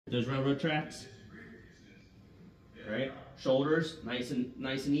Those railroad tracks. Right? Shoulders nice and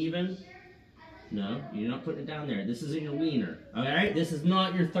even. No, you're not putting it down there. This isn't your wiener. Alright? This is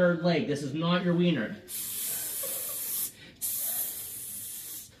not your third leg. This is not your wiener.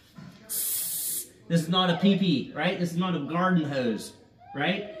 This is not a pee-pee, right? This is not a garden hose,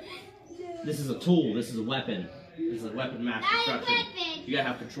 right? This is a tool. This is a weapon. This is a weapon of mass destruction. You gotta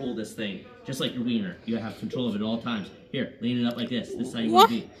have control of this thing. Just like your wiener. You gotta have control of it at all times. Here, lean it up like this. This is how you want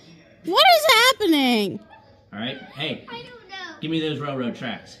to be. What is happening? Alright? Hey, I don't know. Give me those railroad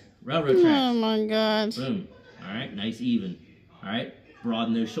tracks. Railroad tracks. Oh my God. Boom. Alright, nice even. Alright?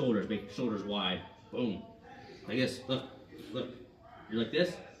 Broaden those shoulders. Make your shoulders wide. Boom. Like this. Look. Look. You're like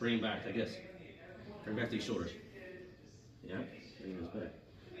this. Bring them back like this. Bring back these shoulders. Yeah. Bring those back.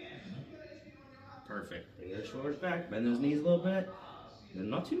 Perfect. Bring those shoulders back. Bend those knees a little bit. And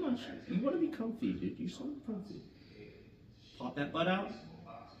not too much. You want to be comfy, dude. You just want to be comfy. Pop that butt out.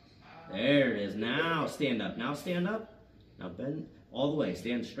 There it is. Now stand up. Now stand up. Now bend all the way.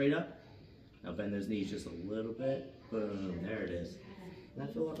 Stand straight up. Now bend those knees just a little bit. Boom. There it is. Does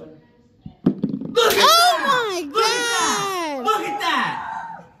that feel a lot better? Look at that! Oh my God! Look at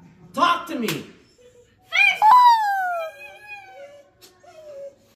that! Talk to me.